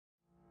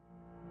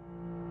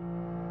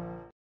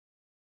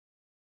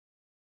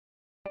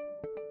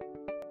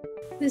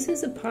This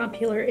is a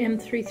popular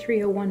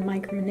M3301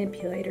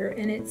 micromanipulator,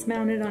 and it's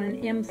mounted on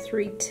an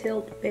M3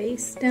 tilt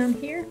base down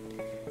here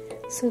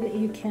so that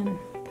you can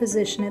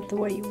position it the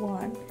way you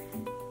want.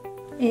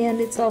 And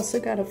it's also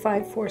got a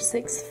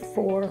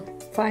 5464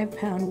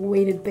 5-pound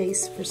weighted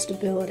base for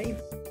stability.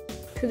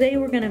 Today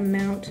we're going to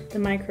mount the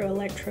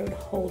microelectrode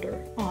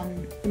holder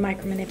on the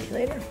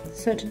micromanipulator.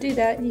 So to do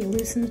that, you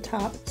loosen the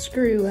top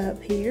screw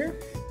up here.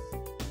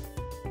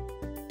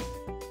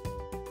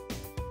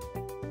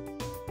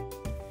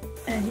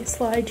 And you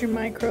slide your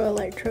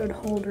microelectrode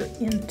holder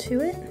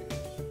into it,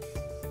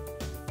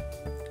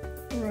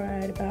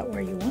 right about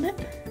where you want it,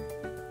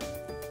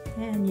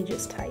 and you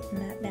just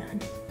tighten that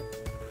down.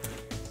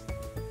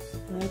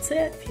 That's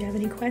it. If you have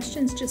any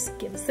questions, just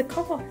give us a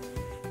call.